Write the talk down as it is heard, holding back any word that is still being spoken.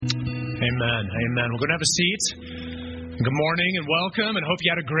Amen. Amen. We're going to have a seat. Good morning and welcome, and hope you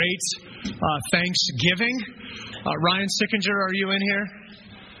had a great Thanksgiving. Ryan Sickinger, are you in here?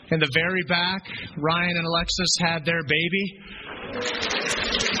 In the very back, Ryan and Alexis had their baby.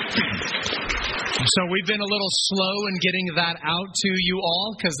 So we've been a little slow in getting that out to you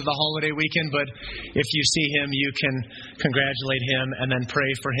all because of the holiday weekend, but if you see him, you can congratulate him and then pray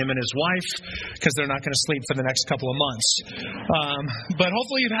for him and his wife because they're not going to sleep for the next couple of months. But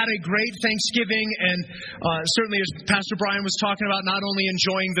hopefully you've had a great Thanksgiving, and certainly as Pastor Brian was talking about, not only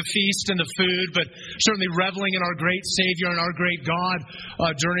enjoying the feast and the food, but certainly reveling in our great Savior and our great God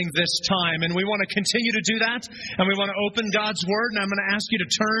during this time. And we want to continue to do that, and we want to open God's Word, and I'm going to ask you to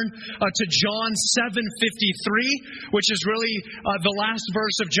turn to John 7:53, which is really the last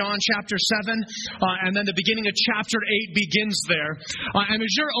verse of John chapter 7, and then the beginning of chapter 8 begins there. And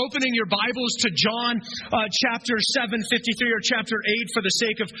as you're opening your Bibles to John chapter 7:53 or chapter 8 for the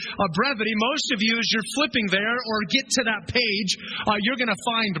sake of brevity, most of you, as you're flipping there or get to that page, you're going to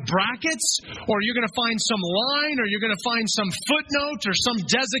find brackets, or you're going to find some line, or you're going to find some footnote or some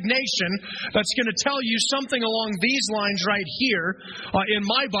designation that's going to tell you something along these lines right here. In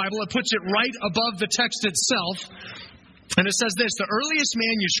my Bible, it puts it right above the text itself. And it says this: the earliest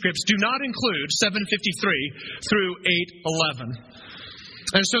manuscripts do not include 753 through 811.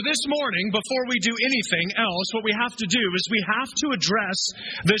 And so this morning, before we do anything else, what we have to do is we have to address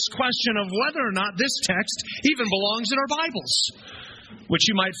this question of whether or not this text even belongs in our Bibles. Which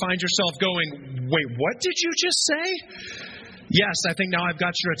you might find yourself going, wait, what did you just say? Yes, I think now I've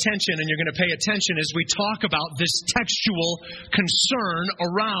got your attention, and you're going to pay attention as we talk about this textual concern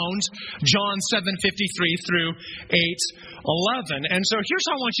around John 7:53 through 8:11. And so here's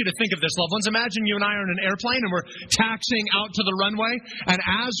how I want you to think of this, loved ones. Imagine you and I are in an airplane, and we're taxiing out to the runway. And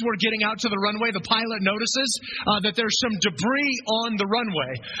as we're getting out to the runway, the pilot notices that there's some debris on the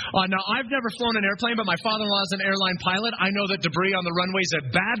runway. Now, I've never flown an airplane, but my father-in-law is an airline pilot. I know that debris on the runway is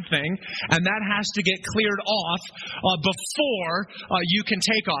a bad thing, and that has to get cleared off before you can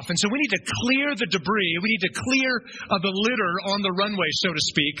take off. And so we need to clear the debris. We need to clear the litter on the runway, so to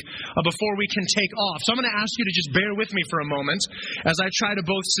speak, before we can take off. So I'm going to ask you to just bear with me for a moment as I try to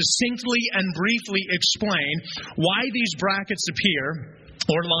both succinctly and briefly explain why these brackets appear,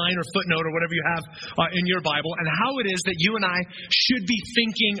 or line or footnote or whatever you have in your Bible, and how it is that you and I should be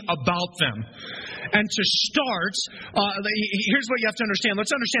thinking about them. And to start, here's what you have to understand. Let's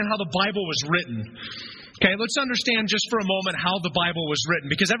understand how the Bible was written. Okay, let's understand just for a moment how the Bible was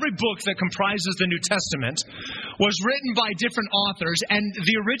written, because every book that comprises the New Testament was written by different authors, and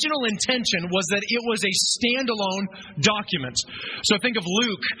the original intention was that it was a standalone document. So think of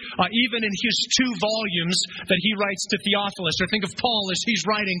Luke, even in his 2 volumes that he writes to Theophilus, or think of Paul as he's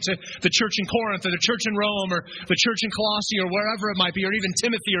writing to the church in Corinth, or the church in Rome, or the church in Colossae, or wherever it might be, or even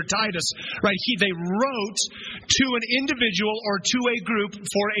Timothy or Titus, right? They wrote to an individual or to a group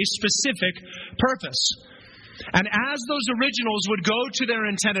for a specific purpose. And as those originals would go to their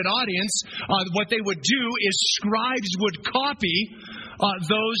intended audience, what they would do is scribes would copy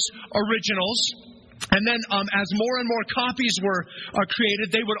those originals. And then as more and more copies were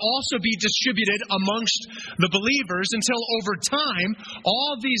created, they would also be distributed amongst the believers until over time,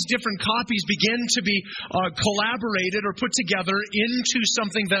 all these different copies began to be collaborated or put together into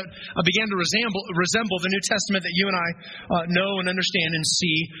something that began to resemble the New Testament that you and I know and understand and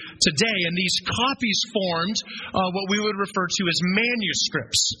see today. And these copies formed what we would refer to as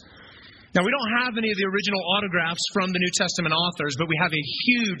manuscripts. Now, we don't have any of the original autographs from the New Testament authors, but we have a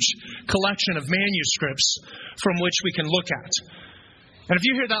huge collection of manuscripts from which we can look at. And if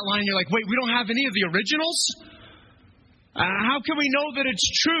you hear that line, you're like, wait, we don't have any of the originals? How can we know that it's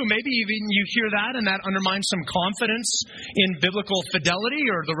true? Maybe even you hear that and that undermines some confidence in biblical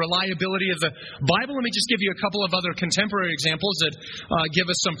fidelity or the reliability of the Bible. Let me just give you a couple of other contemporary examples that give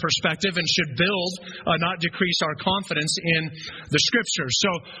us some perspective and should build, not decrease our confidence in the Scriptures.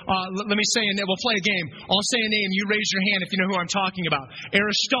 So let me say, and we'll play a game. I'll say a name. You raise your hand if you know who I'm talking about.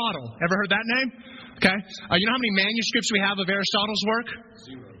 Aristotle. Ever heard that name? Okay. You know how many manuscripts we have of Aristotle's work?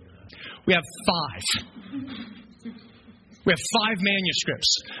 0. We have 5. We have 5 manuscripts.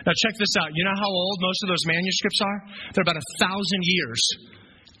 Now check this out. You know how old most of those manuscripts are? They're about 1,000 years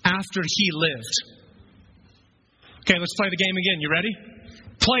after he lived. Okay, let's play the game again. You ready?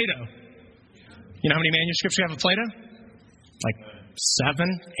 Plato. You know how many manuscripts we have of Plato? Like 7, 8,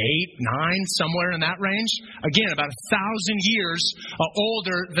 9, somewhere in that range. Again, about 1,000 years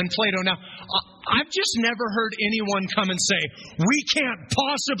older than Plato. Now, I've just never heard anyone come and say, we can't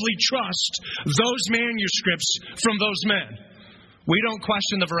possibly trust those manuscripts from those men. We don't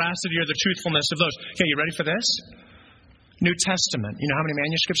question the veracity or the truthfulness of those. Okay, you ready for this? New Testament, you know how many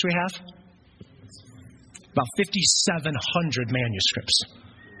manuscripts we have? About 5,700 manuscripts.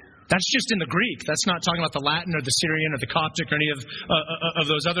 That's just in the Greek. That's not talking about the Latin or the Syrian or the Coptic or any of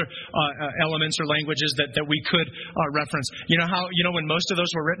those other elements or languages that we could reference. You know when most of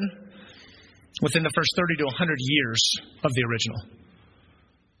those were written? Within the first 30 to 100 years of the original.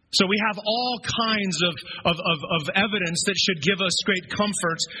 So we have all kinds of evidence that should give us great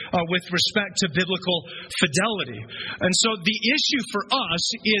comfort with respect to biblical fidelity. And so the issue for us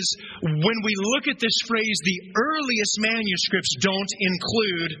is when we look at this phrase, the earliest manuscripts don't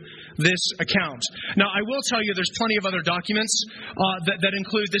include this account. Now, I will tell you there's plenty of other documents that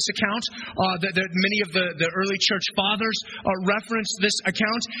include this account. That many of the early church fathers reference this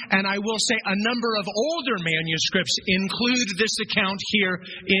account. And I will say a number of older manuscripts include this account here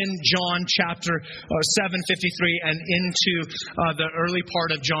in John chapter 7:53 and into the early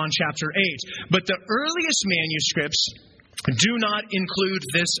part of John chapter 8. But the earliest manuscripts do not include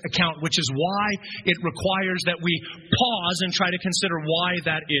this account, which is why it requires that we pause and try to consider why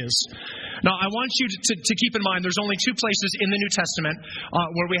that is. Now, I want you to keep in mind there's only two places in the New Testament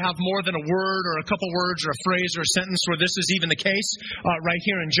where we have more than a word or a couple words or a phrase or a sentence where this is even the case. Right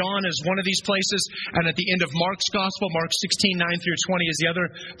here in John is one of these places, and at the end of Mark's Gospel, Mark 16:9-20 is the other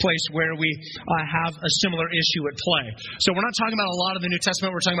place where we have a similar issue at play. So we're not talking about a lot of the New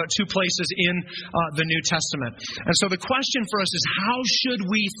Testament, we're talking about two places in the New Testament. And so the question for us is, how should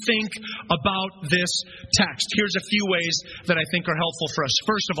we think about this text? Here's a few ways that I think are helpful for us.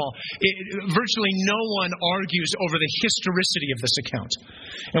 First of all, virtually no one argues over the historicity of this account.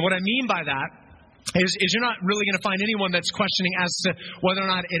 And what I mean by that is you're not really going to find anyone that's questioning as to whether or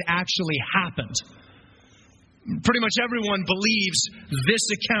not it actually happened. Pretty much everyone believes this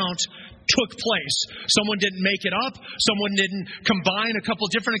account took place. Someone didn't make it up. Someone didn't combine a couple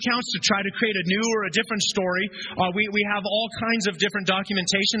different accounts to try to create a new or a different story. We have all kinds of different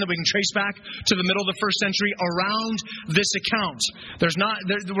documentation that we can trace back to the middle of the first century around this account.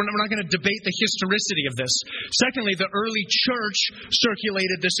 We're not going to debate the historicity of this. Secondly, the early church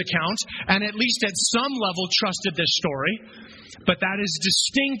circulated this account and at least at some level trusted this story. But that is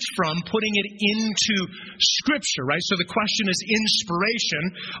distinct from putting it into Scripture, right? So the question is inspiration.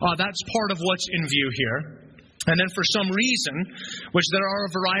 That's part of what's in view here. And then for some reason, which there are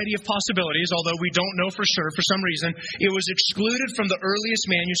a variety of possibilities, although we don't know for sure, for some reason, it was excluded from the earliest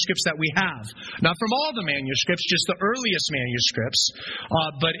manuscripts that we have. Not from all the manuscripts, just the earliest manuscripts.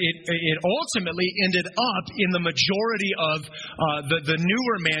 But it ultimately ended up in the majority of the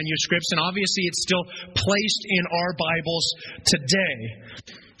newer manuscripts, and obviously it's still placed in our Bibles today.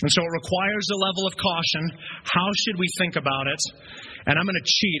 And so it requires a level of caution. How should we think about it? And I'm going to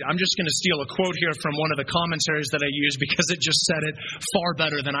cheat. I'm just going to steal a quote here from one of the commentaries that I use because it just said it far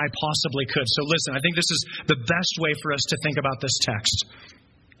better than I possibly could. So listen, I think this is the best way for us to think about this text.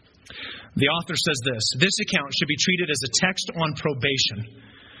 The author says this: this account should be treated as a text on probation,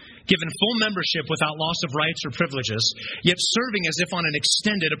 given full membership without loss of rights or privileges, yet serving as if on an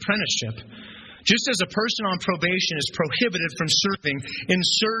extended apprenticeship. Just as a person on probation is prohibited from serving in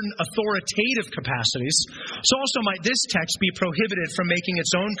certain authoritative capacities, so also might this text be prohibited from making its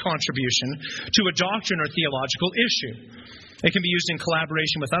own contribution to a doctrine or theological issue. It can be used in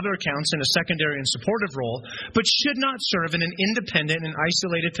collaboration with other accounts in a secondary and supportive role, but should not serve in an independent and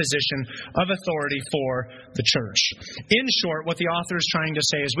isolated position of authority for the church. In short, what the author is trying to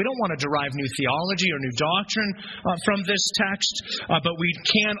say is we don't want to derive new theology or new doctrine from this text, but we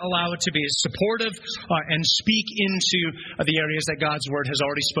can allow it to be supportive and speak into the areas that God's Word has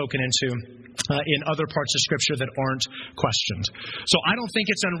already spoken into in other parts of Scripture that aren't questioned. So I don't think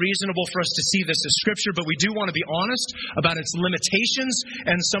it's unreasonable for us to see this as Scripture, but we do want to be honest about its limitations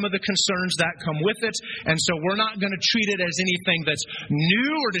and some of the concerns that come with it. And so we're not going to treat it as anything that's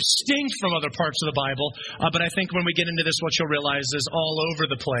new or distinct from other parts of the Bible. But I think when we get into this, what you'll realize is all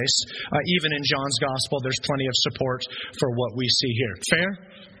over the place, even in John's Gospel, there's plenty of support for what we see here. Fair?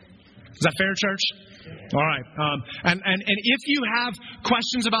 Is that fair, church? All right. And if you have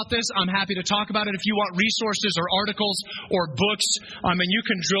questions about this, I'm happy to talk about it. If you want resources or articles or books, and you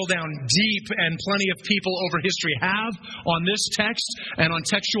can drill down deep, and plenty of people over history have on this text and on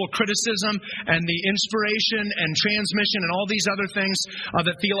textual criticism and the inspiration and transmission and all these other things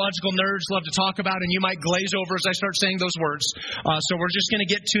that theological nerds love to talk about, and you might glaze over as I start saying those words. So we're just going to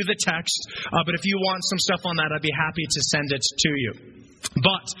get to the text. But if you want some stuff on that, I'd be happy to send it to you.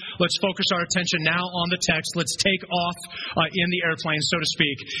 But let's focus our attention now on the text. Let's take off in the airplane, so to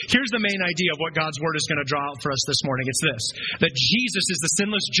speak. Here's the main idea of what God's Word is going to draw out for us this morning. It's this: that Jesus is the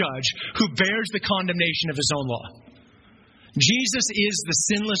sinless judge who bears the condemnation of His own law. Jesus is the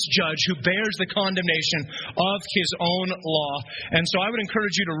sinless judge who bears the condemnation of His own law. And so I would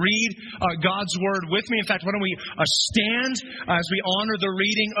encourage you to read God's Word with me. In fact, why don't we stand as we honor the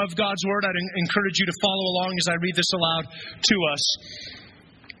reading of God's Word? I'd encourage you to follow along as I read this aloud to us.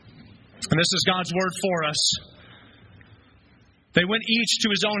 And this is God's Word for us. They went each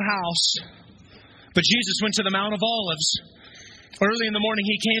to his own house, but Jesus went to the Mount of Olives. Early in the morning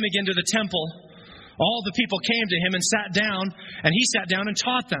He came again to the temple. All the people came to Him and sat down, and He sat down and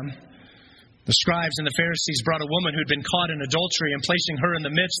taught them. The scribes and the Pharisees brought a woman who had been caught in adultery, and placing her in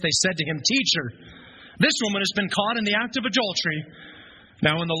the midst, they said to Him, "Teacher, this woman has been caught in the act of adultery.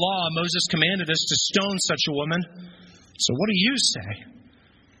 Now in the law, Moses commanded us to stone such a woman. So what do you say?"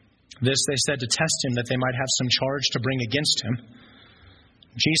 This they said to test Him, that they might have some charge to bring against Him.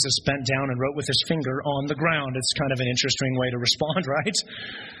 Jesus bent down and wrote with His finger on the ground. It's kind of an interesting way to respond, right?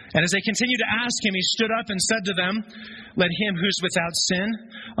 And as they continued to ask Him, He stood up and said to them, "Let him who's without sin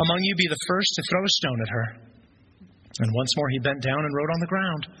among you be the first to throw a stone at her." And once more He bent down and wrote on the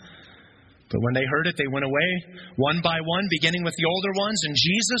ground. But when they heard it, they went away, one by one, beginning with the older ones, and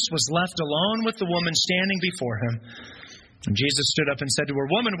Jesus was left alone with the woman standing before Him. And Jesus stood up and said to her,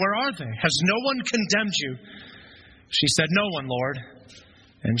 "Woman, where are they? Has no one condemned you?" She said, "No one, Lord."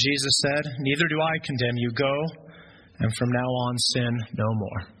 And Jesus said, "Neither do I condemn you. Go, and from now on sin no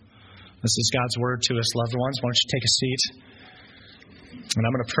more." This is God's Word to us, loved ones. Why don't you take a seat? And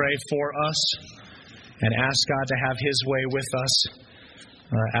I'm going to pray for us and ask God to have His way with us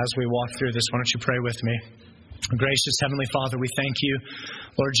as we walk through this. Why don't you pray with me? Gracious Heavenly Father, we thank You,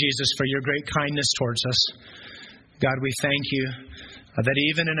 Lord Jesus, for Your great kindness towards us. God, we thank You that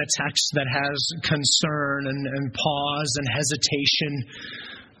even in a text that has concern and pause and hesitation,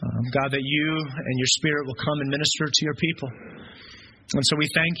 God, that You and Your Spirit will come and minister to Your people. And so we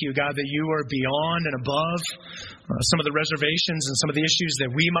thank You, God, that You are beyond and above some of the reservations and some of the issues that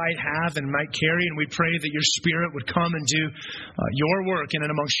we might have and might carry. And we pray that Your Spirit would come and do Your work in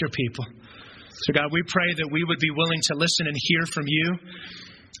and amongst Your people. So God, we pray that we would be willing to listen and hear from You.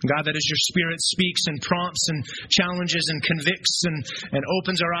 God, that as Your Spirit speaks and prompts and challenges and convicts and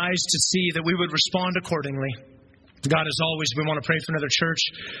opens our eyes to see, that we would respond accordingly. God, as always, we want to pray for another church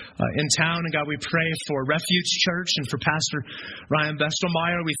in town. And God, we pray for Refuge Church and for Pastor Ryan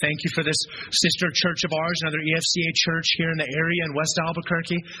Bestelmeyer. We thank You for this sister church of ours, another EFCA church here in the area in West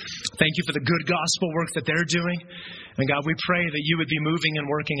Albuquerque. Thank You for the good gospel work that they're doing. And God, we pray that You would be moving and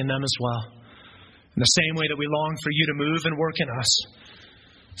working in them as well, in the same way that we long for You to move and work in us.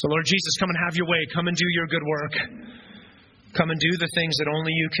 So Lord Jesus, come and have Your way. Come and do Your good work. Come and do the things that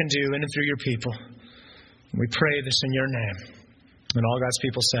only You can do in and through Your people. We pray this in Your name. And all God's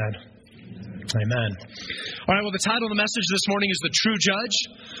people said, Amen. All right, well, the title of the message this morning is The True Judge.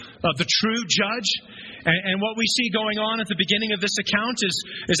 The True Judge. And what we see going on at the beginning of this account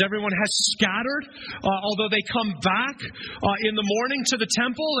is everyone has scattered, although they come back in the morning to the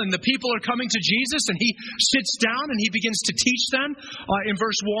temple, and the people are coming to Jesus, and He sits down and He begins to teach them in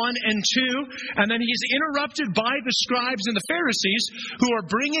verse 1 and 2. And then He's interrupted by the scribes and the Pharisees who are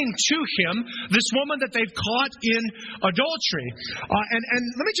bringing to Him this woman that they've caught in adultery. And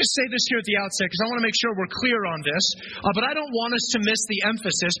let me just say this here at the outset, because I want to make sure we're clear on this. But I don't want us to miss the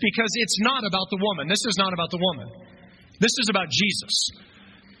emphasis, because it's not about the woman. This is not about the woman. This is about Jesus.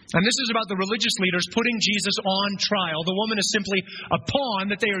 And this is about the religious leaders putting Jesus on trial. The woman is simply a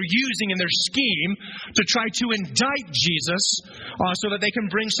pawn that they are using in their scheme to try to indict Jesus so that they can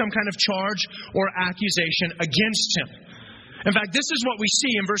bring some kind of charge or accusation against Him. In fact, this is what we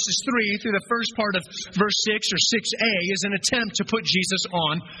see in verses 3 through the first part of verse 6 or 6a is an attempt to put Jesus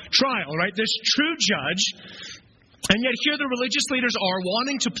on trial, right? This true judge. And yet here the religious leaders are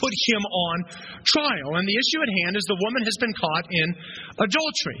wanting to put Him on trial. And the issue at hand is the woman has been caught in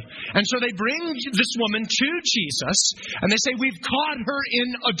adultery. And so they bring this woman to Jesus, and they say, "We've caught her in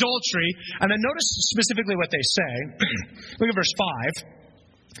adultery." And then notice specifically what they say. Look at verse 5.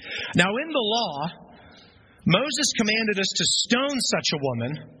 "Now in the law, Moses commanded us to stone such a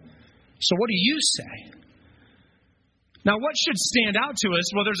woman. So what do you say?" Now, what should stand out to us?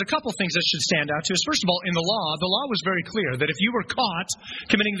 Well, there's a couple things that should stand out to us. First of all, in the law was very clear that if you were caught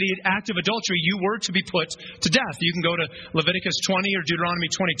committing the act of adultery, you were to be put to death. You can go to Leviticus 20 or Deuteronomy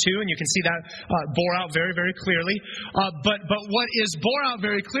 22, and you can see that bore out very, very clearly. But what is bore out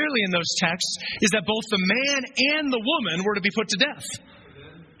very clearly in those texts is that both the man and the woman were to be put to death.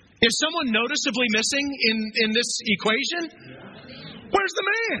 Is someone noticeably missing in this equation? Where's the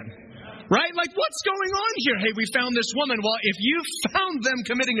man? Right? Like, what's going on here? Hey, we found this woman. Well, if you found them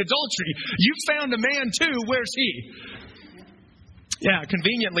committing adultery, you found a man too. Where's he? Yeah,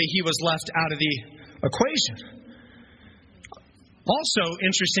 conveniently, he was left out of the equation. Also,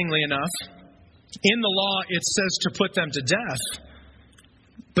 interestingly enough, in the law it says to put them to death.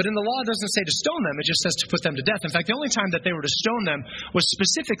 But in the law, it doesn't say to stone them. It just says to put them to death. In fact, the only time that they were to stone them was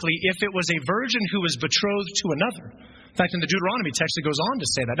specifically if it was a virgin who was betrothed to another. In fact, in the Deuteronomy text, it goes on to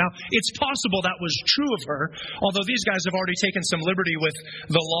say that. Now, it's possible that was true of her, although these guys have already taken some liberty with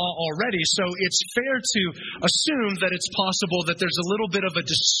the law already. So it's fair to assume that it's possible that there's a little bit of a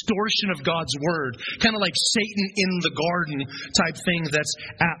distortion of God's word, kind of like Satan in the garden type thing that's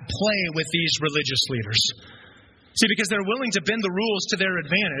at play with these religious leaders. See, because they're willing to bend the rules to their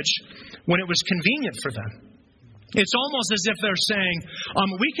advantage when it was convenient for them. It's almost as if they're saying,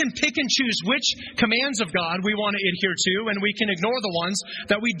 we can pick and choose which commands of God we want to adhere to, and we can ignore the ones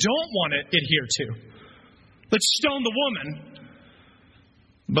that we don't want to adhere to. Let's stone the woman,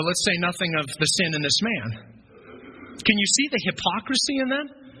 but let's say nothing of the sin in this man. Can you see the hypocrisy in them?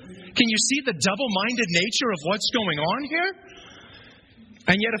 Can you see the double-minded nature of what's going on here?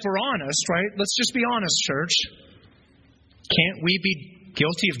 And yet, if we're honest, right, let's just be honest, church. Can't we be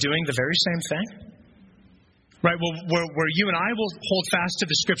guilty of doing the very same thing? Right, well, where you and I will hold fast to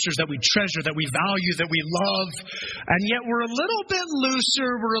the Scriptures that we treasure, that we value, that we love, and yet we're a little bit looser,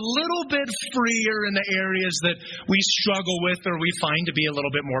 we're a little bit freer in the areas that we struggle with or we find to be a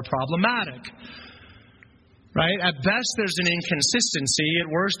little bit more problematic. Right? At best, there's an inconsistency. At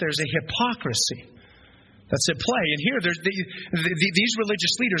worst, there's a hypocrisy that's at play. And here, these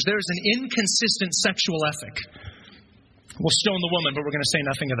religious leaders, there's an inconsistent sexual ethic. We'll stone the woman, but we're going to say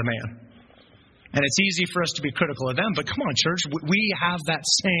nothing of the man. And it's easy for us to be critical of them, but come on, church, we have that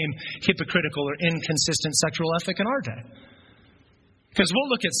same hypocritical or inconsistent sexual ethic in our day. Because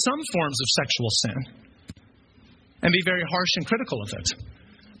we'll look at some forms of sexual sin and be very harsh and critical of it.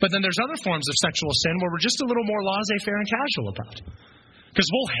 But then there's other forms of sexual sin where we're just a little more laissez-faire and casual about.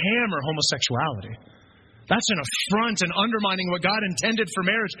 Because we'll hammer homosexuality. That's an affront and undermining what God intended for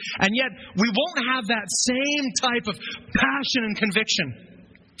marriage. And yet, we won't have that same type of passion and conviction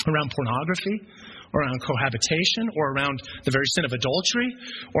around pornography, or around cohabitation, or around the very sin of adultery,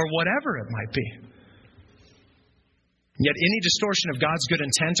 or whatever it might be. Yet, any distortion of God's good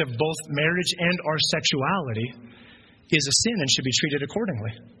intent of both marriage and our sexuality is a sin and should be treated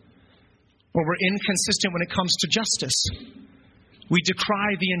accordingly. Or we're inconsistent when it comes to justice. We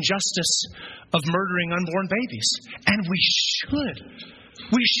decry the injustice of murdering unborn babies. And we should.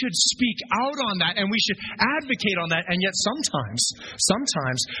 We should speak out on that, and we should advocate on that. And yet sometimes,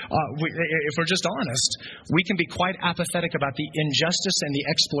 if we're just honest, we can be quite apathetic about the injustice and the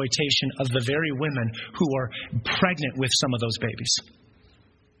exploitation of the very women who are pregnant with some of those babies.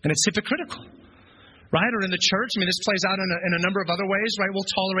 And it's hypocritical. Right? Or in the church, this plays out in a number of other ways, right? We'll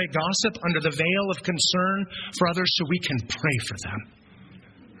tolerate gossip under the veil of concern for others so we can pray for them.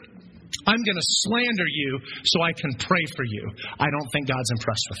 I'm going to slander you so I can pray for you. I don't think God's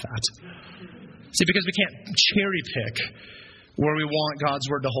impressed with that. See, because we can't cherry pick where we want God's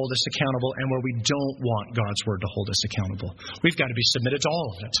word to hold us accountable and where we don't want God's word to hold us accountable. We've got to be submitted to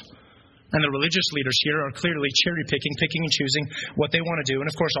all of it. And the religious leaders here are clearly cherry-picking, picking and choosing what they want to do.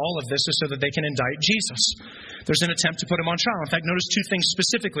 And of course, all of this is so that they can indict Jesus. There's an attempt to put him on trial. In fact, notice two things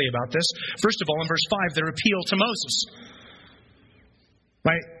specifically about this. First of all, in verse 5, their appeal to Moses.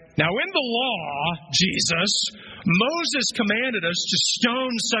 Right? Now, in the law, Jesus, Moses commanded us to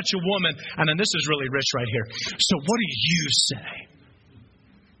stone such a woman. And then this is really rich right here. So what do you say?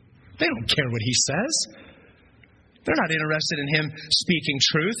 They don't care what he says. They're not interested in him speaking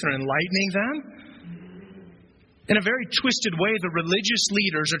truth or enlightening them. In a very twisted way, the religious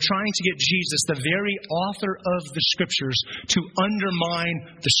leaders are trying to get Jesus, the very author of the Scriptures, to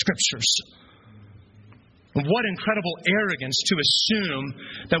undermine the Scriptures. And what incredible arrogance to assume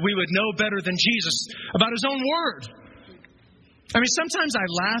that we would know better than Jesus about his own word. Sometimes I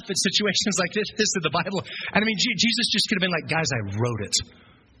laugh at situations like this in the Bible. And Jesus just could have been like, guys, I wrote it.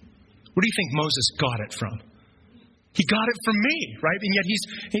 Where do you think Moses got it from? He got it from me, right? And yet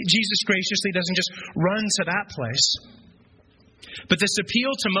Jesus graciously doesn't just run to that place. But this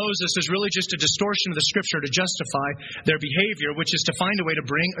appeal to Moses is really just a distortion of the Scripture to justify their behavior, which is to find a way to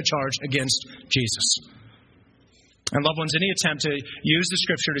bring a charge against Jesus. And loved ones, any attempt to use the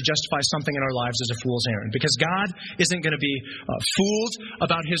Scripture to justify something in our lives is a fool's errand. Because God isn't going to be fooled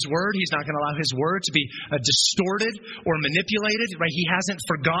about His Word. He's not going to allow His Word to be distorted or manipulated. Right? He hasn't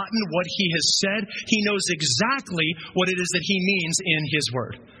forgotten what He has said. He knows exactly what it is that He means in His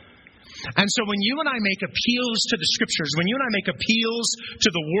Word. And so when you and I make appeals to the Scriptures, when you and I make appeals to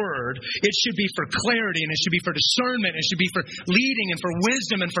the Word, it should be for clarity, and it should be for discernment, it should be for leading and for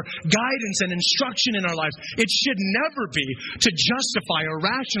wisdom and for guidance and instruction in our lives. It should never be to justify or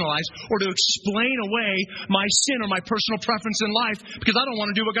rationalize or to explain away my sin or my personal preference in life because I don't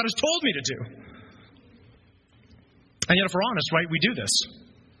want to do what God has told me to do. And yet, if we're honest, right, we do this.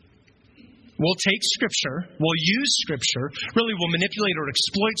 We'll take Scripture, we'll use Scripture, really we'll manipulate or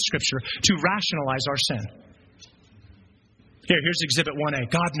exploit Scripture to rationalize our sin. Here's Exhibit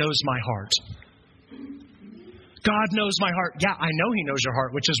 1A. God knows my heart. God knows my heart. Yeah, I know He knows your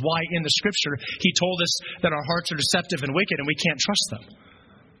heart, which is why in the Scripture He told us that our hearts are deceptive and wicked and we can't trust them.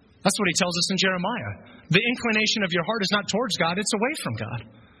 That's what He tells us in Jeremiah. The inclination of your heart is not towards God, it's away from God.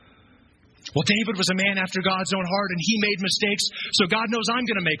 Well, David was a man after God's own heart and he made mistakes, so God knows I'm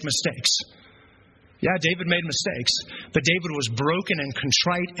going to make mistakes. Yeah, David made mistakes, but David was broken and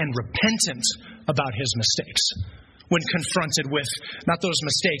contrite and repentant about his mistakes when confronted with not those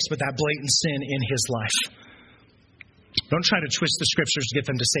mistakes, but that blatant sin in his life. Don't try to twist the Scriptures to get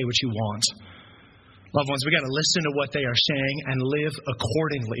them to say what you want. Loved ones, we got to listen to what they are saying and live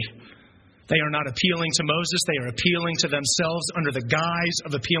accordingly. They are not appealing to Moses. They are appealing to themselves under the guise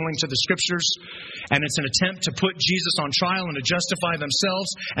of appealing to the Scriptures. And it's an attempt to put Jesus on trial and to justify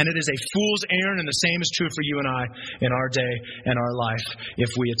themselves. And it is a fool's errand, and the same is true for you and I in our day and our life if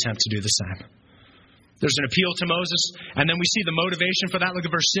we attempt to do the same. There's an appeal to Moses, and then we see the motivation for that. Look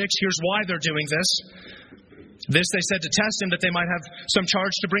at verse 6. Here's why they're doing this. This they said to test him, that they might have some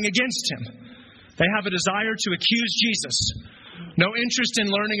charge to bring against him. They have a desire to accuse Jesus. No interest in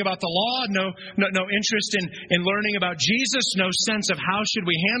learning about the law, no interest in learning about Jesus, no sense of how should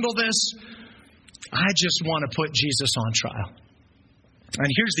we handle this. I just want to put Jesus on trial. And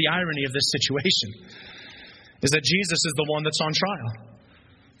here's the irony of this situation, is that Jesus is the one that's on trial.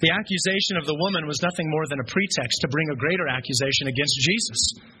 The accusation of the woman was nothing more than a pretext to bring a greater accusation against Jesus.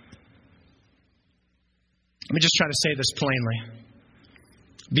 Let me just try to say this plainly.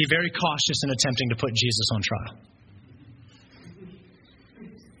 Be very cautious in attempting to put Jesus on trial.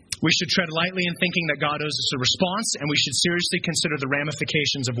 We should tread lightly in thinking that God owes us a response, and we should seriously consider the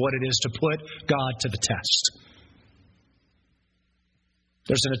ramifications of what it is to put God to the test.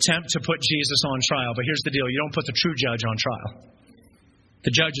 There's an attempt to put Jesus on trial, but here's the deal. You don't put the true judge on trial. The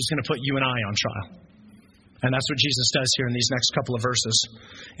judge is going to put you and I on trial. And that's what Jesus does here in these next couple of verses.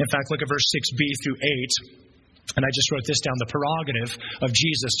 In fact, look at verse 6b through 8. And I just wrote this down, the prerogative of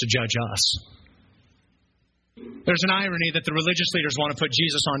Jesus to judge us. There's an irony that the religious leaders want to put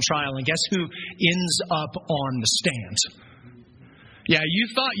Jesus on trial, and guess who ends up on the stand? Yeah, you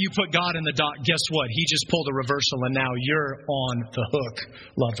thought you put God in the dock. Guess what? He just pulled a reversal, and now you're on the hook,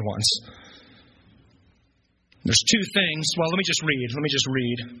 loved ones. There's two things. Well, let me just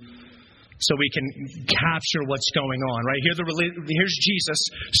read so we can capture what's going on. Right here, here's Jesus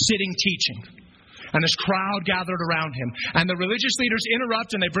sitting teaching. And this crowd gathered around him. And the religious leaders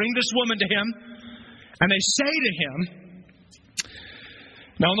interrupt and they bring this woman to him. And they say to him,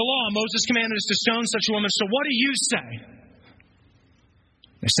 now in the law, Moses commanded us to stone such a woman. So what do you say?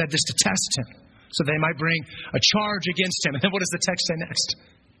 They said this to test him, so they might bring a charge against him. And then what does the text say next?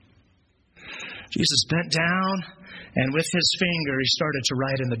 Jesus bent down and with his finger he started to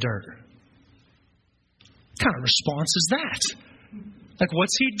write in the dirt. What kind of response is that? Like,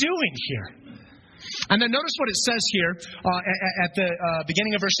 what's he doing here? And then notice what it says here at the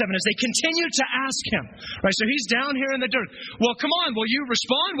beginning of verse 7 as they continue to ask him. Right, so he's down here in the dirt. Well, come on, will you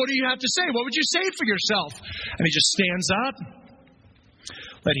respond? What do you have to say? What would you say for yourself? And he just stands up.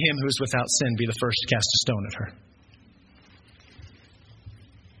 Let him who is without sin be the first to cast a stone at her.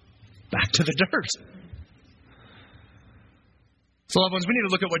 Back to the dirt. So, loved ones, we need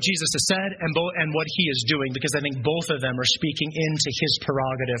to look at what Jesus has said and what he is doing, because I think both of them are speaking into his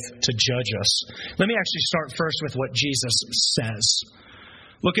prerogative to judge us. Let me actually start first with what Jesus says.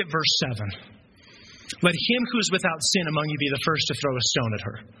 Look at verse 7. Let him who is without sin among you be the first to throw a stone at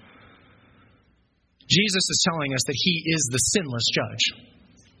her. Jesus is telling us that he is the sinless judge.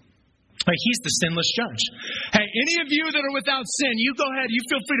 Like, he's the sinless judge. Hey, any of you that are without sin, you go ahead, you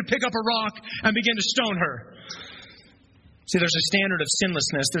feel free to pick up a rock and begin to stone her. See, there's a standard of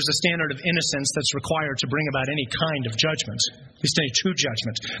sinlessness, there's a standard of innocence that's required to bring about any kind of judgment, at least any true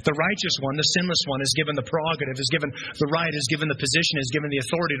judgment. The righteous one, the sinless one, is given the prerogative, is given the right, is given the position, is given the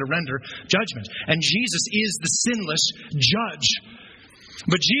authority to render judgment. And Jesus is the sinless judge.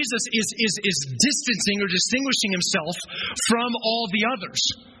 But Jesus is distancing or distinguishing himself from all the others.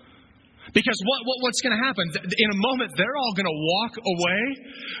 Because what's going to happen? In a moment, they're all going to walk away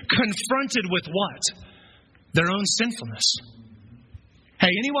confronted with what? Their own sinfulness. Hey,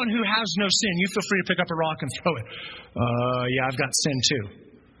 anyone who has no sin, you feel free to pick up a rock and throw it. Yeah, I've got sin too.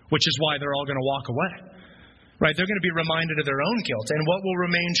 Which is why they're all going to walk away. Right? They're going to be reminded of their own guilt. And what will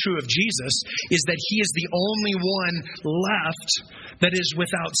remain true of Jesus is that He is the only one left that is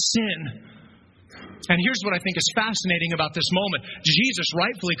without sin. And here's what I think is fascinating about this moment. Jesus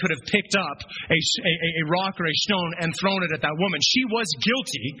rightfully could have picked up a rock or a stone and thrown it at that woman. She was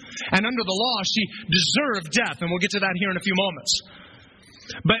guilty, and under the law, she deserved death. And we'll get to that here in a few moments.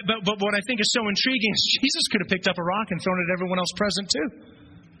 But what I think is so intriguing is Jesus could have picked up a rock and thrown it at everyone else present too.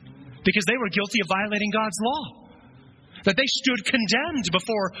 Because they were guilty of violating God's law. That they stood condemned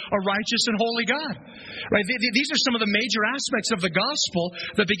before a righteous and holy God. Right? These are some of the major aspects of the gospel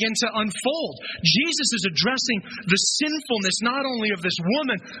that begin to unfold. Jesus is addressing the sinfulness not only of this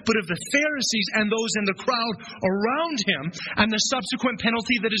woman, but of the Pharisees and those in the crowd around him, and the subsequent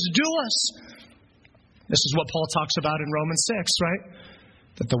penalty that is due us. This is what Paul talks about in Romans 6, right?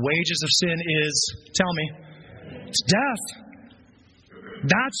 That the wages of sin is, tell me, it's death.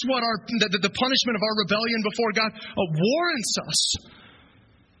 That's what the punishment of our rebellion before God warrants us.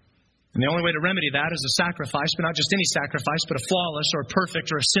 And the only way to remedy that is a sacrifice, but not just any sacrifice, but a flawless or a perfect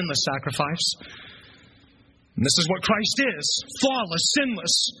or a sinless sacrifice. And this is what Christ is, flawless,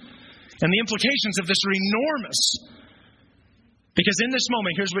 sinless. And the implications of this are enormous. Because in this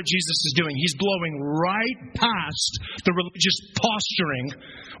moment, here's what Jesus is doing. He's blowing right past the religious posturing,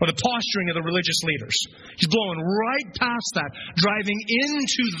 or the posturing of the religious leaders. He's blowing right past that, driving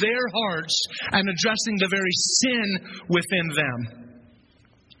into their hearts and addressing the very sin within them.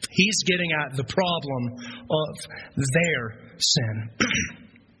 He's getting at the problem of their sin.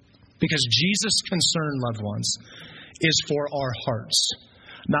 Because Jesus' concern, loved ones, is for our hearts,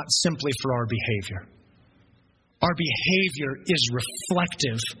 not simply for our behavior. Our behavior is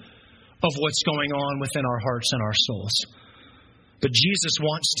reflective of what's going on within our hearts and our souls. But Jesus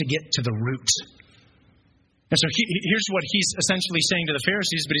wants to get to the root. And so here's what he's essentially saying to the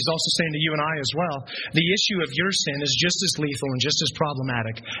Pharisees, but he's also saying to you and I as well. The issue of your sin is just as lethal and just as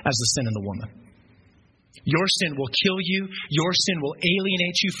problematic as the sin in the woman. Your sin will kill you. Your sin will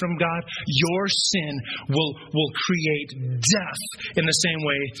alienate you from God. Your sin will create death in the same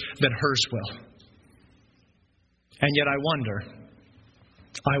way that hers will. And yet I wonder,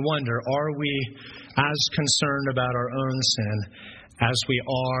 are we as concerned about our own sin as we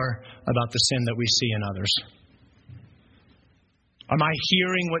are about the sin that we see in others? Am I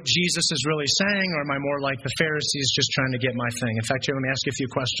hearing what Jesus is really saying, or am I more like the Pharisees just trying to get my thing? In fact, here, let me ask you a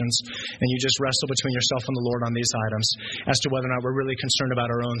few questions, and you just wrestle between yourself and the Lord on these items as to whether or not we're really concerned about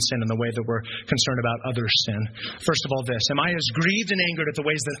our own sin in the way that we're concerned about others' sin. First of all, this. Am I as grieved and angered at the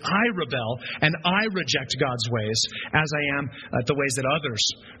ways that I rebel and I reject God's ways as I am at the ways that others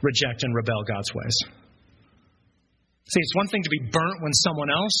reject and rebel God's ways? See, it's one thing to be burnt when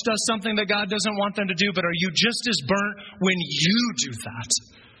someone else does something that God doesn't want them to do, but are you just as burnt when you do that?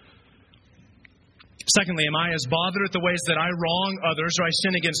 Secondly, am I as bothered at the ways that I wrong others or I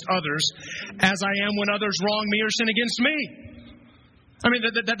sin against others as I am when others wrong me or sin against me? I mean,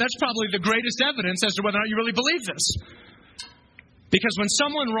 that's probably the greatest evidence as to whether or not you really believe this. Because when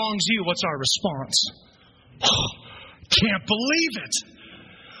someone wrongs you, what's our response? Oh, can't believe it.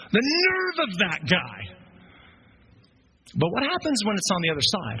 The nerve of that guy. But what happens when it's on the other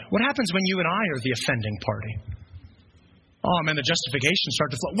side? What happens when you and I are the offending party? Oh, man, the justifications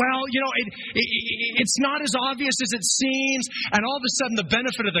start to flow. Well, it's not as obvious as it seems, and all of a sudden the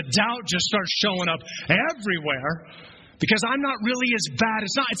benefit of the doubt just starts showing up everywhere because I'm not really as bad.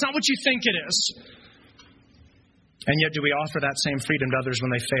 It's not what you think it is. And yet, do we offer that same freedom to others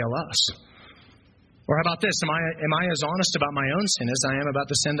when they fail us? Or how about this? Am I as honest about my own sin as I am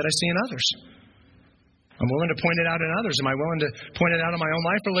about the sin that I see in others? I'm willing to point it out in others. Am I willing to point it out in my own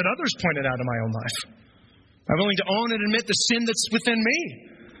life or let others point it out in my own life? Am I willing to own and admit the sin that's within me?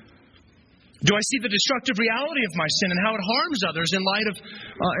 Do I see the destructive reality of my sin and how it harms others in light of,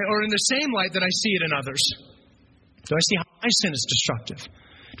 or in the same light that I see it in others? Do I see how my sin is destructive?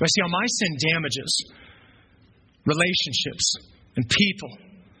 Do I see how my sin damages relationships and people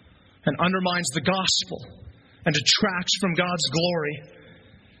and undermines the gospel and detracts from God's glory?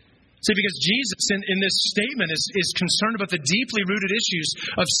 See, because Jesus in this statement is concerned about the deeply rooted issues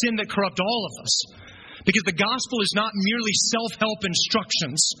of sin that corrupt all of us. Because the gospel is not merely self-help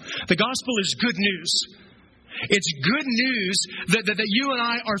instructions. The gospel is good news. It's good news that you and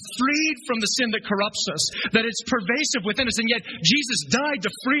I are freed from the sin that corrupts us. That it's pervasive within us. And yet Jesus died to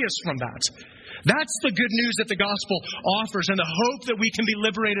free us from that. That's the good news that the gospel offers and the hope that we can be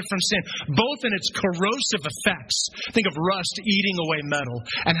liberated from sin, both in its corrosive effects. Think of rust eating away metal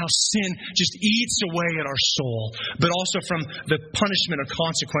and how sin just eats away at our soul, but also from the punishment or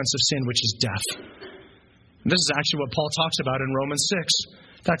consequence of sin, which is death. And this is actually what Paul talks about in Romans 6.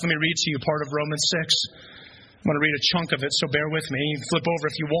 In fact, let me read to you part of Romans 6. I'm going to read a chunk of it, so bear with me. Flip over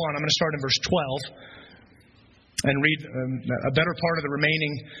if you want. I'm going to start in verse 12 and read a better part of the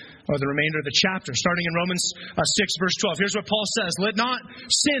remainder of the chapter. Starting in Romans 6, verse 12. Here's what Paul says. Let not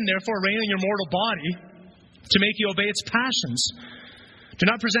sin, therefore, reign in your mortal body to make you obey its passions. Do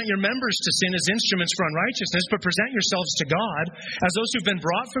not present your members to sin as instruments for unrighteousness, but present yourselves to God as those who've been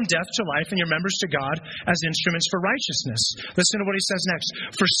brought from death to life, and your members to God as instruments for righteousness. Listen to what he says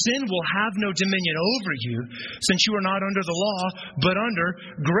next. For sin will have no dominion over you, since you are not under the law, but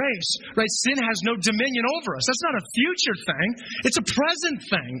under grace. Right? Sin has no dominion over us. That's not a future thing. It's a present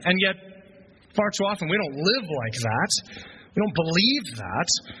thing. And yet, far too often, we don't live like that. We don't believe that.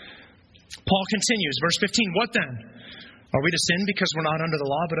 Paul continues, verse 15. What then? Are we to sin because we're not under the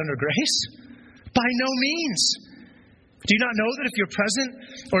law but under grace? By no means. Do you not know that if you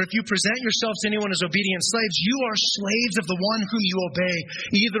present yourselves to anyone as obedient slaves, you are slaves of the one whom you obey,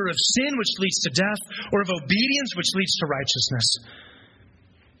 either of sin which leads to death or of obedience which leads to righteousness?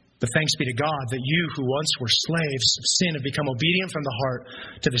 But thanks be to God that you who once were slaves of sin have become obedient from the heart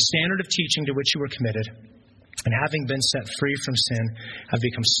to the standard of teaching to which you were committed, and having been set free from sin, have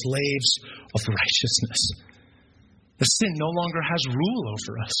become slaves of righteousness. The sin no longer has rule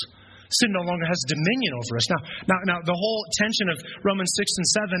over us. Sin no longer has dominion over us. Now, the whole tension of Romans 6 and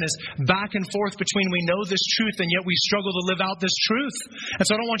 7 is back and forth between we know this truth and yet we struggle to live out this truth. And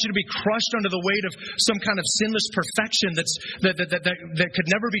so I don't want you to be crushed under the weight of some kind of sinless perfection that could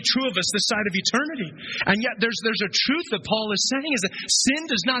never be true of us this side of eternity. And yet there's a truth that Paul is saying is that sin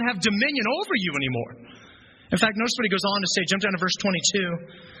does not have dominion over you anymore. In fact, notice what he goes on to say. Jump down to verse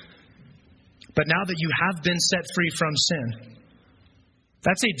 22. But now that you have been set free from sin.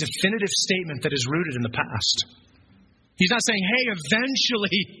 That's a definitive statement that is rooted in the past. He's not saying, hey,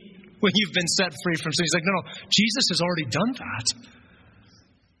 eventually when you've been set free from sin. He's like, no, Jesus has already done that.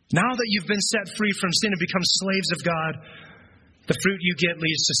 Now that you've been set free from sin and become slaves of God, the fruit you get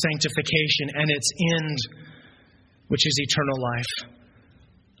leads to sanctification and its end, which is eternal life.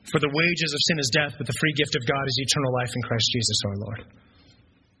 For the wages of sin is death, but the free gift of God is eternal life in Christ Jesus our Lord.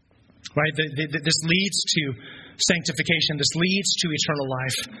 Right? This leads to sanctification. This leads to eternal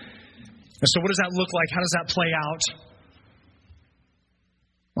life. And so what does that look like? How does that play out?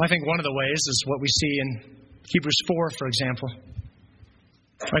 Well, I think one of the ways is what we see in Hebrews 4, for example.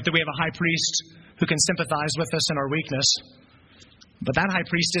 Right? That we have a high priest who can sympathize with us in our weakness. But that high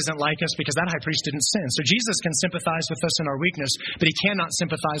priest isn't like us because that high priest didn't sin. So Jesus can sympathize with us in our weakness, but he cannot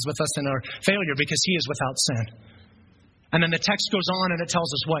sympathize with us in our failure because he is without sin. And then the text goes on and it tells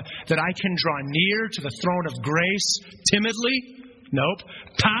us what? That I can draw near to the throne of grace timidly? Nope.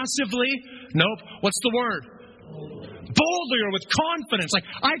 Passively? Nope. What's the word? Boldly or with confidence. Like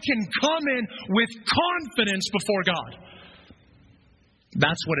I can come in with confidence before God.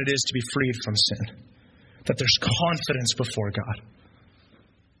 That's what it is to be freed from sin. That there's confidence before God.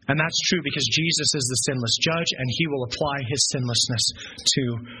 And that's true because Jesus is the sinless judge and he will apply his sinlessness to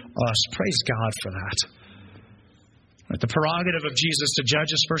us. Praise God for that. The prerogative of Jesus to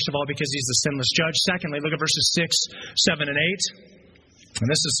judge us, first of all, because he's the sinless judge. Secondly, look at verses 6, 7, and 8. And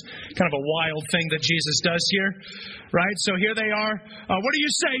this is kind of a wild thing that Jesus does here, right? So here they are. What do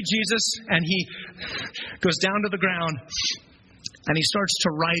you say, Jesus? And he goes down to the ground and he starts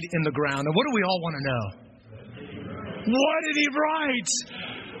to write in the ground. And what do we all want to know? What did he write?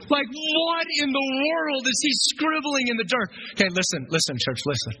 Like, what in the world is he scribbling in the dirt? Okay, listen, church,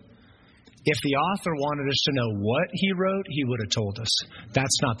 listen. If the author wanted us to know what he wrote, he would have told us.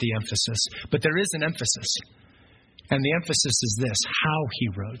 That's not the emphasis. But there is an emphasis. And the emphasis is this, how he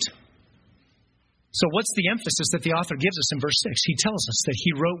wrote. So what's the emphasis that the author gives us in verse 6? He tells us that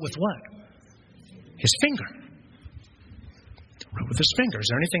he wrote with what? His finger. He wrote with his finger. Is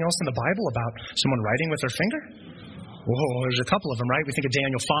there anything else in the Bible about someone writing with their finger? Whoa, there's a couple of them, right? We think of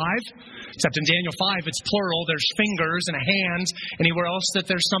Daniel 5. Except in Daniel 5, it's plural. There's fingers and a hand. Anywhere else that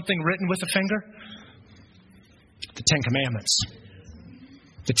there's something written with a finger? The Ten Commandments.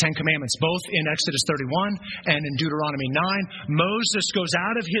 The Ten Commandments, both in Exodus 31 and in Deuteronomy 9. Moses goes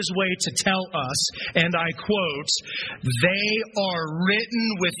out of his way to tell us, and I quote, they are written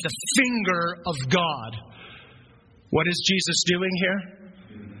with the finger of God. What is Jesus doing here?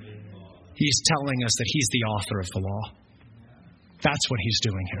 He's telling us that he's the author of the law. That's what he's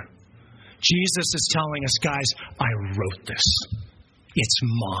doing here. Jesus is telling us, guys, I wrote this. It's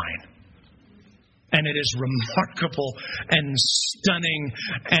mine. And it is remarkable and stunning,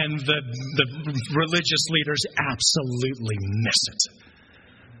 and the religious leaders absolutely miss it.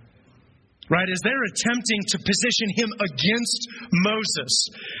 Right? As they're attempting to position him against Moses,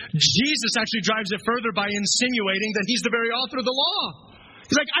 Jesus actually drives it further by insinuating that he's the very author of the law.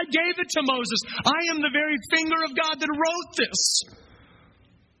 He's like, I gave it to Moses. I am the very finger of God that wrote this.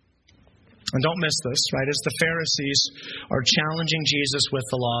 And don't miss this, right? As the Pharisees are challenging Jesus with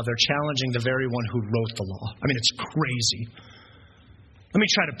the law, they're challenging the very one who wrote the law. I mean, it's crazy. Let me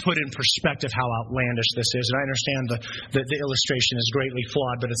try to put in perspective how outlandish this is. And I understand the illustration is greatly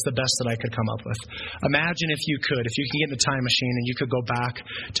flawed, but it's the best that I could come up with. Imagine if you can get in a time machine and you could go back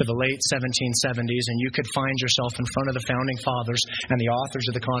to the late 1770s and you could find yourself in front of the founding fathers and the authors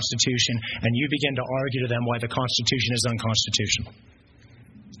of the Constitution, and you begin to argue to them why the Constitution is unconstitutional.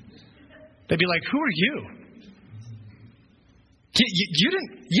 They'd be like, who are you? You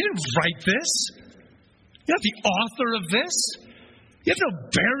didn't write this. You're not the author of this. You have no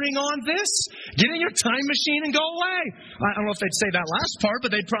bearing on this. Get in your time machine and go away. I don't know if they'd say that last part,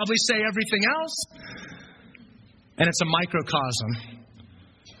 but they'd probably say everything else. And it's a microcosm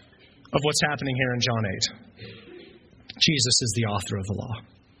of what's happening here in John 8. Jesus is the author of the law.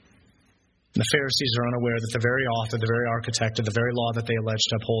 The Pharisees are unaware that the very author, the very architect of the very law that they allege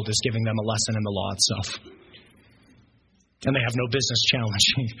to uphold is giving them a lesson in the law itself. And they have no business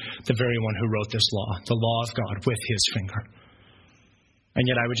challenging the very one who wrote this law, the law of God, with his finger. And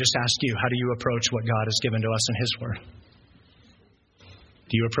yet I would just ask you, how do you approach what God has given to us in his word?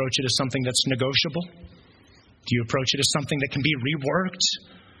 Do you approach it as something that's negotiable? Do you approach it as something that can be reworked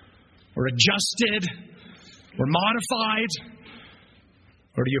or adjusted or modified?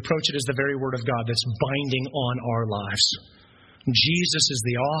 Or do you approach it as the very word of God that's binding on our lives? Jesus is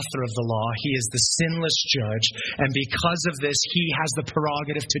the author of the law. He is the sinless judge. And because of this, he has the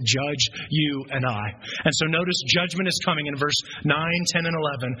prerogative to judge you and I. And so notice judgment is coming in verse 9, 10, and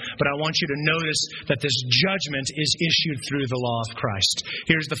 11. But I want you to notice that this judgment is issued through the law of Christ.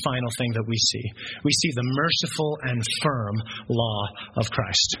 Here's the final thing that we see. We see the merciful and firm law of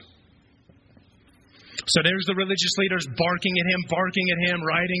Christ. So there's the religious leaders barking at him,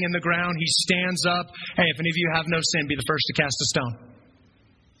 writing in the ground. He stands up. Hey, if any of you have no sin, be the first to cast a stone.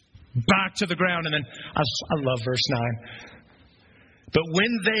 Back to the ground. And then, I love verse 9. But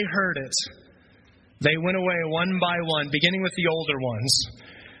when they heard it, they went away one by one, beginning with the older ones.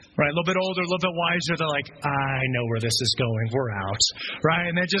 Right, a little bit older, a little bit wiser. They're like, I know where this is going. We're out. Right,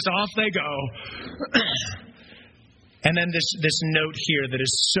 and then just off they go. And then this note here that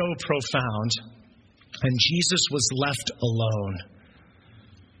is so profound. And Jesus was left alone.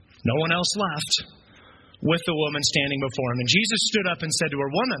 No one else left, with the woman standing before him. And Jesus stood up and said to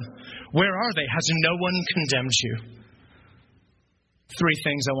her, Woman, where are they? Has no one condemned you? Three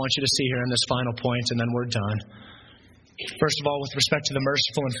things I want you to see here in this final point, and then we're done. First of all, with respect to the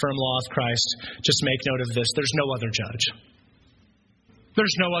merciful and firm law of Christ, just make note of this. There's no other judge.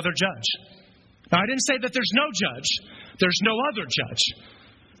 There's no other judge. Now, I didn't say that there's no judge. There's no other judge.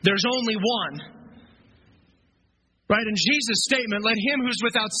 There's only one. Right? In Jesus' statement, let him who's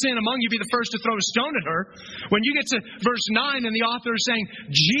without sin among you be the first to throw a stone at her. When you get to verse 9 and the author is saying,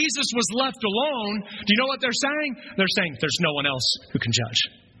 Jesus was left alone, do you know what they're saying? They're saying, there's no one else who can judge.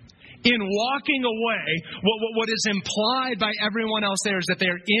 In walking away, what is implied by everyone else there is that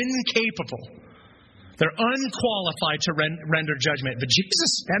they are incapable. They're unqualified to render judgment. But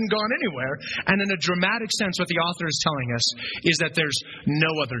Jesus hadn't gone anywhere. And in a dramatic sense, what the author is telling us is that there's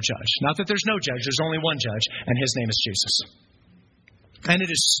no other judge. Not that there's no judge. There's only one judge, and his name is Jesus. And it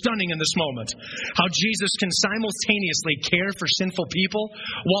is stunning in this moment how Jesus can simultaneously care for sinful people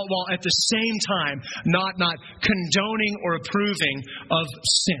while at the same time not condoning or approving of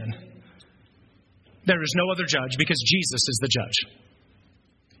sin. There is no other judge because Jesus is the judge.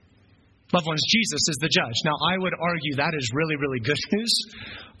 Loved ones, Jesus is the judge. Now, I would argue that is really, really good news.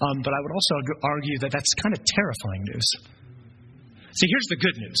 But I would also argue that that's kind of terrifying news. See, here's the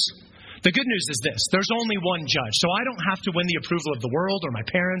good news. The good news is this. There's only one judge. So I don't have to win the approval of the world or my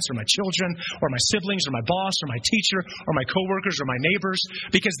parents or my children or my siblings or my boss or my teacher or my coworkers or my neighbors,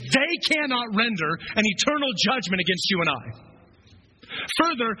 because they cannot render an eternal judgment against you and I.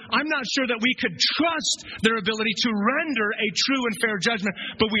 Further, I'm not sure that we could trust their ability to render a true and fair judgment,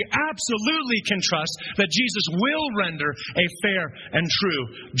 but we absolutely can trust that Jesus will render a fair and true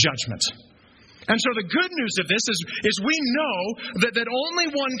judgment. And so the good news of this is we know that only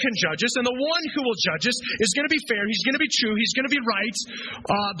one can judge us, and the one who will judge us is going to be fair, he's going to be true, he's going to be right,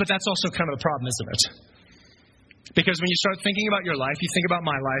 but that's also kind of the problem, isn't it? Because when you start thinking about your life, you think about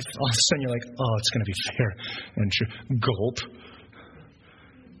my life, all of a sudden you're like, oh, it's going to be fair and true. Gulp.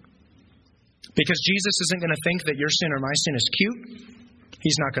 Because Jesus isn't going to think that your sin or my sin is cute.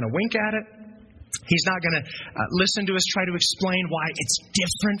 He's not going to wink at it. He's not going to listen to us try to explain why it's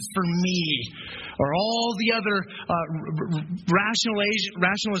different for me, or all the other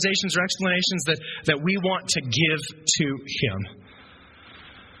rationalizations or explanations that we want to give to Him.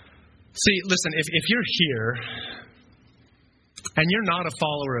 See, listen, if you're here and you're not a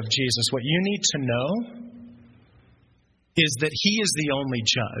follower of Jesus, what you need to know is that He is the only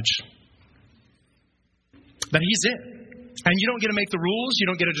judge. That He's it. And you don't get to make the rules. You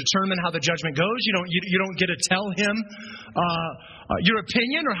don't get to determine how the judgment goes. You don't get to tell Him your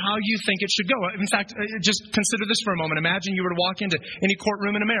opinion or how you think it should go. In fact, just consider this for a moment. Imagine you were to walk into any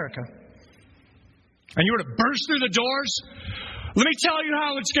courtroom in America. And you were to burst through the doors. Let me tell you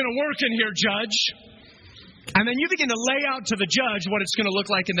how it's going to work in here, Judge. And then you begin to lay out to the judge what it's going to look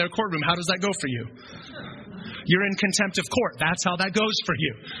like in their courtroom. How does that go for you? You're in contempt of court. That's how that goes for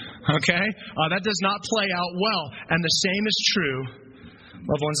you. Okay? That does not play out well. And the same is true,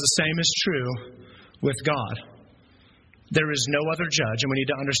 loved ones, the same is true with God. There is no other judge, and we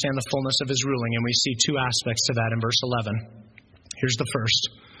need to understand the fullness of His ruling. And we see two aspects to that in verse 11. Here's the first.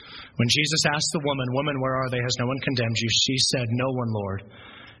 When Jesus asked the woman, "Woman, where are they? Has no one condemned you?" She said, "No one, Lord."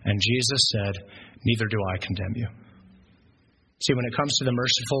 And Jesus said, "Neither do I condemn you." See, when it comes to the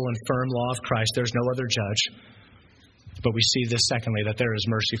merciful and firm law of Christ, there's no other judge. But we see this, secondly, that there is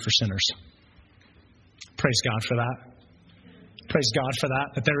mercy for sinners. Praise God for that. Praise God for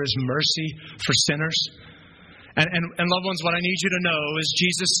that there is mercy for sinners. And loved ones, what I need you to know is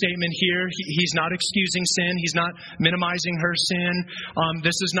Jesus' statement here, He's not excusing sin. He's not minimizing her sin.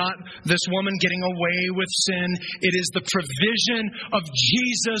 This is not this woman getting away with sin. It is the provision of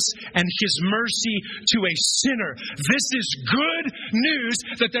Jesus and His mercy to a sinner. This is good news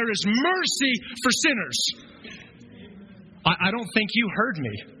that there is mercy for sinners. I don't think you heard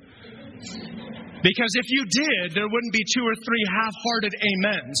me. Because if you did, there wouldn't be 2 or 3 half-hearted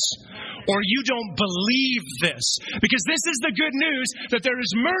amens. Or you don't believe this. Because this is the good news that there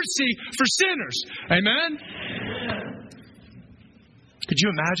is mercy for sinners. Amen? Could you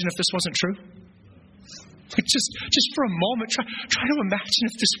imagine if this wasn't true? Just for a moment, try to imagine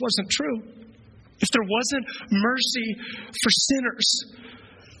if this wasn't true. If there wasn't mercy for sinners.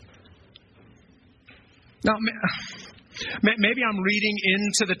 Now, maybe I'm reading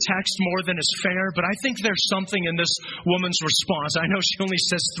into the text more than is fair, but I think there's something in this woman's response. I know she only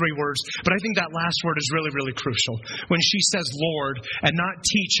says 3 words, but I think that last word is really, really crucial. When she says Lord, and not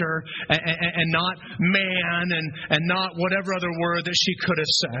teacher, and not man, and not whatever other word that she could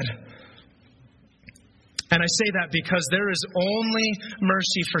have said. And I say that because there is only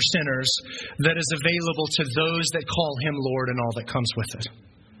mercy for sinners that is available to those that call Him Lord and all that comes with it.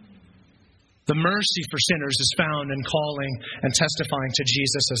 The mercy for sinners is found in calling and testifying to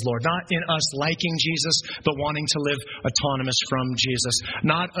Jesus as Lord. Not in us liking Jesus, but wanting to live autonomous from Jesus.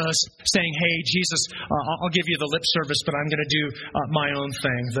 Not us saying, hey, Jesus, I'll give you the lip service, but I'm going to do my own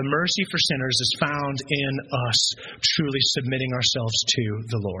thing. The mercy for sinners is found in us truly submitting ourselves to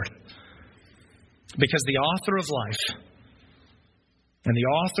the Lord. Because the author of life and the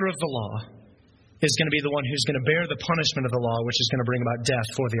author of the law is going to be the one who's going to bear the punishment of the law, which is going to bring about death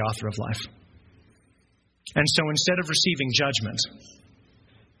for the author of life. And so instead of receiving judgment,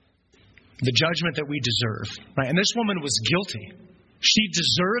 the judgment that we deserve, right? And this woman was guilty. She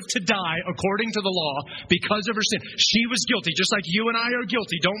deserved to die according to the law because of her sin. She was guilty, just like you and I are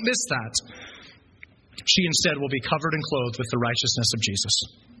guilty. Don't miss that. She instead will be covered and clothed with the righteousness of Jesus.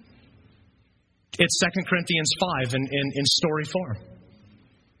 It's 2 Corinthians 5 in story form.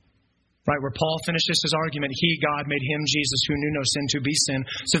 Right, where Paul finishes his argument, He, God, made Him, Jesus, who knew no sin, to be sin,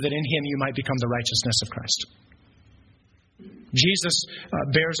 so that in Him you might become the righteousness of Christ. Jesus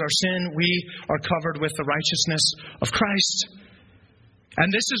bears our sin. We are covered with the righteousness of Christ. And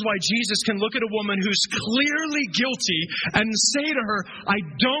this is why Jesus can look at a woman who's clearly guilty and say to her, I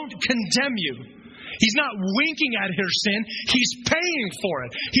don't condemn you. He's not winking at her sin. He's paying for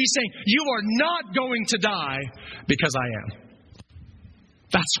it. He's saying, you are not going to die because I am.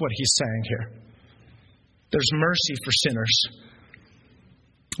 That's what He's saying here. There's mercy for sinners.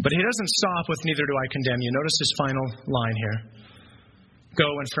 But He doesn't stop with neither do I condemn you. Notice His final line here.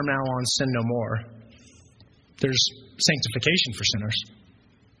 Go and from now on sin no more. There's sanctification for sinners.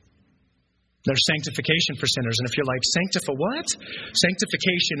 There's sanctification for sinners. And if you're like, what?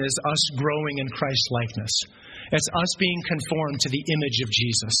 Sanctification is us growing in Christ's likeness. It's us being conformed to the image of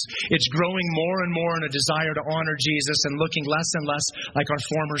Jesus. It's growing more and more in a desire to honor Jesus and looking less and less like our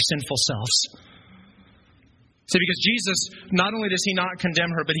former sinful selves. See, because Jesus, not only does He not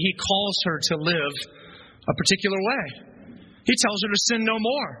condemn her, but He calls her to live a particular way. He tells her to sin no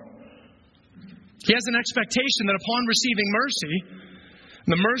more. He has an expectation that upon receiving mercy,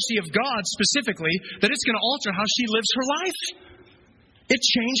 the mercy of God specifically, that it's going to alter how she lives her life. It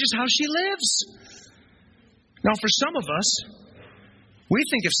changes how she lives. Now, for some of us, we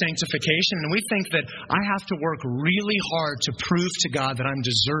think of sanctification and we think that I have to work really hard to prove to God that I'm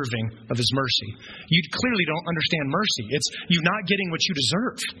deserving of His mercy. You clearly don't understand mercy. It's you not getting what you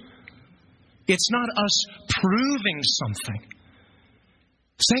deserve. It's not us proving something.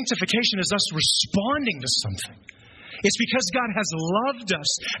 Sanctification is us responding to something. It's because God has loved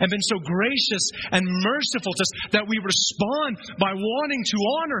us and been so gracious and merciful to us that we respond by wanting to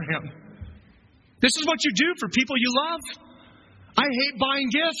honor Him. This is what you do for people you love. I hate buying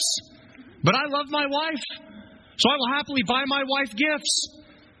gifts, but I love my wife, so I will happily buy my wife gifts.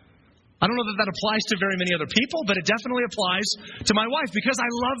 I don't know that that applies to very many other people, but it definitely applies to my wife because I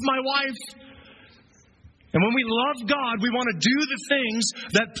love my wife. And when we love God, we want to do the things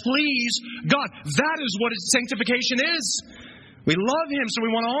that please God. That is what sanctification is. We love Him, so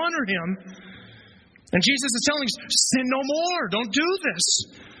we want to honor Him. And Jesus is telling us, sin no more. Don't do this.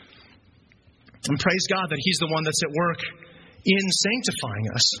 And praise God that He's the one that's at work in sanctifying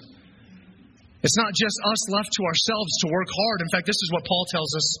us. It's not just us left to ourselves to work hard. In fact, this is what Paul tells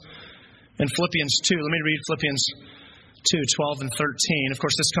us in Philippians 2. Let me read Philippians 2:12 and 13. Of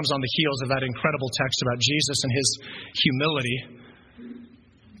course, this comes on the heels of that incredible text about Jesus and His humility.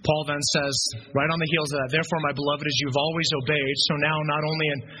 Paul then says, right on the heels of that, therefore, my beloved, as you've always obeyed, so now not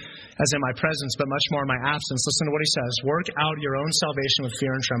only as in my presence, but much more in my absence. Listen to what he says. Work out your own salvation with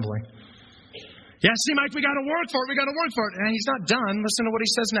fear and trembling. Yeah, see, Mike, we got to work for it. We got to work for it. And he's not done. Listen to what he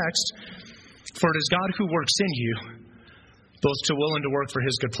says next. For it is God who works in you, both to will and to work for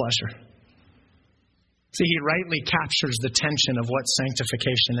His good pleasure. See, he rightly captures the tension of what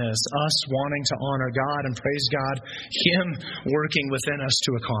sanctification is. Us wanting to honor God and praise God, Him working within us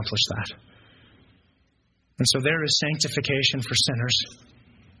to accomplish that. And so there is sanctification for sinners.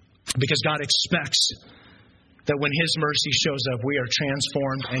 Because God expects that when His mercy shows up, we are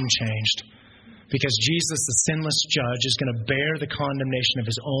transformed and changed. Because Jesus, the sinless judge, is going to bear the condemnation of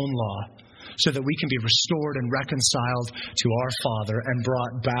His own law, so that we can be restored and reconciled to our Father and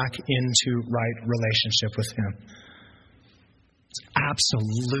brought back into right relationship with Him. It's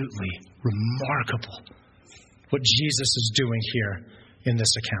absolutely remarkable what Jesus is doing here in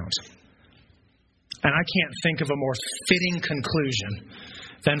this account. And I can't think of a more fitting conclusion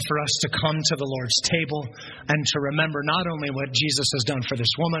than for us to come to the Lord's table and to remember not only what Jesus has done for this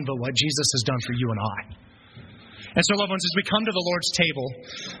woman, but what Jesus has done for you and I. And so, loved ones, as we come to the Lord's table,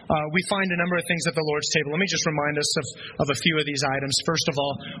 we find a number of things at the Lord's table. Let me just remind us of a few of these items. First of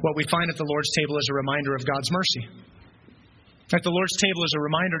all, what we find at the Lord's table is a reminder of God's mercy. At the Lord's table is a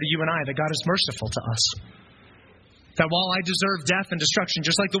reminder to you and I that God is merciful to us. That while I deserve death and destruction,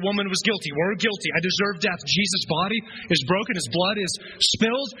 just like the woman was guilty, we're guilty, I deserve death. Jesus' body is broken, His blood is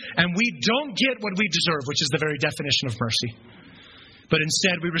spilled, and we don't get what we deserve, which is the very definition of mercy. But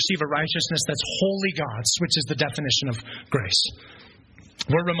instead, we receive a righteousness that's wholly God's, which is the definition of grace.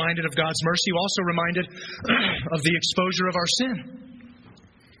 We're reminded of God's mercy. We're also reminded of the exposure of our sin.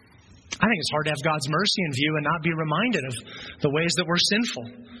 I think it's hard to have God's mercy in view and not be reminded of the ways that we're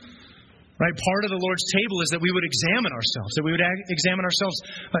sinful. Right? Part of the Lord's table is that we would examine ourselves, that we would examine ourselves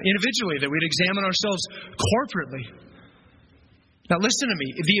individually, that we'd examine ourselves corporately. Now listen to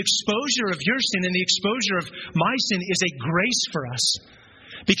me, the exposure of your sin and the exposure of my sin is a grace for us.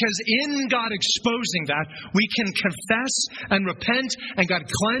 Because in God exposing that, we can confess and repent, and God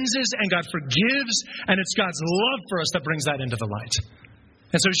cleanses and God forgives, and it's God's love for us that brings that into the light.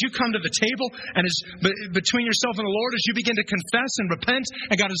 And so as you come to the table and as between yourself and the Lord, as you begin to confess and repent,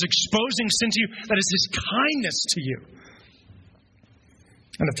 and God is exposing sin to you, that is His kindness to you.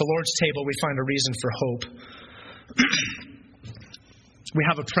 And at the Lord's table, we find a reason for hope. We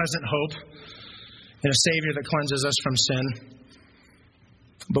have a present hope in a Savior that cleanses us from sin.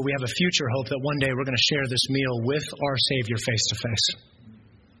 But we have a future hope that one day we're going to share this meal with our Savior face to face.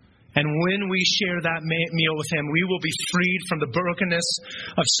 And when we share that meal with Him, we will be freed from the brokenness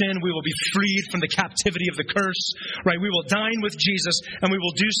of sin. We will be freed from the captivity of the curse. Right? We will dine with Jesus, and we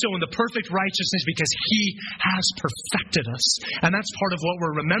will do so in the perfect righteousness because He has perfected us. And that's part of what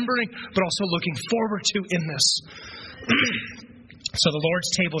we're remembering, but also looking forward to in this. So the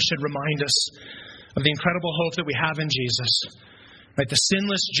Lord's table should remind us of the incredible hope that we have in Jesus. Right, the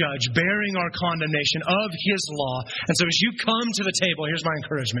sinless judge bearing our condemnation of His law. And so as you come to the table, here's my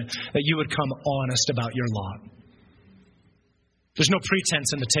encouragement, that you would come honest about your lot. There's no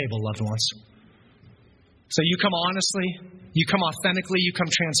pretense in the table, loved ones. So you come honestly, you come authentically, you come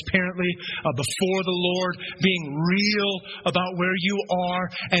transparently before the Lord, being real about where you are.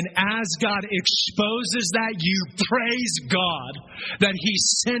 And as God exposes that, you praise God that He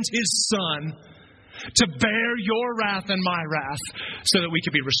sent His Son to bear your wrath and my wrath so that we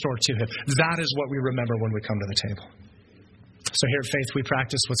could be restored to Him. That is what we remember when we come to the table. So here at Faith, we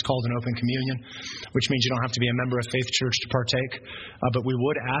practice what's called an open communion, which means you don't have to be a member of Faith Church to partake. But we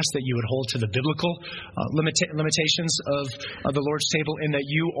would ask that you would hold to the biblical limitations of the Lord's table in that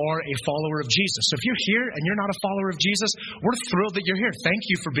you are a follower of Jesus. So if you're here and you're not a follower of Jesus, we're thrilled that you're here. Thank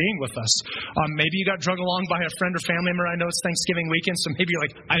you for being with us. Maybe you got drug along by a friend or family member. I know it's Thanksgiving weekend, so maybe you're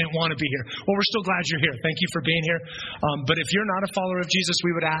like, I didn't want to be here. Well, we're still glad you're here. Thank you for being here. But if you're not a follower of Jesus,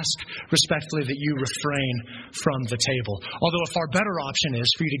 we would ask respectfully that you refrain from the table. Although a far better option is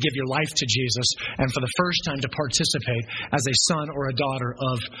for you to give your life to Jesus and for the first time to participate as a son or a daughter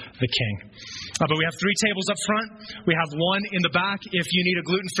of the King. But we have 3 tables up front. We have one in the back. If you need a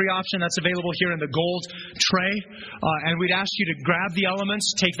gluten-free option, that's available here in the gold tray. And we'd ask you to grab the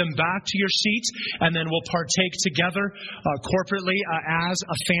elements, take them back to your seat, and then we'll partake together corporately as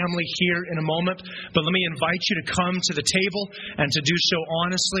a family here in a moment. But let me invite you to come to the table and to do so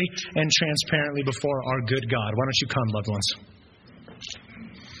honestly and transparently before our good God. Why don't you come, loved ones?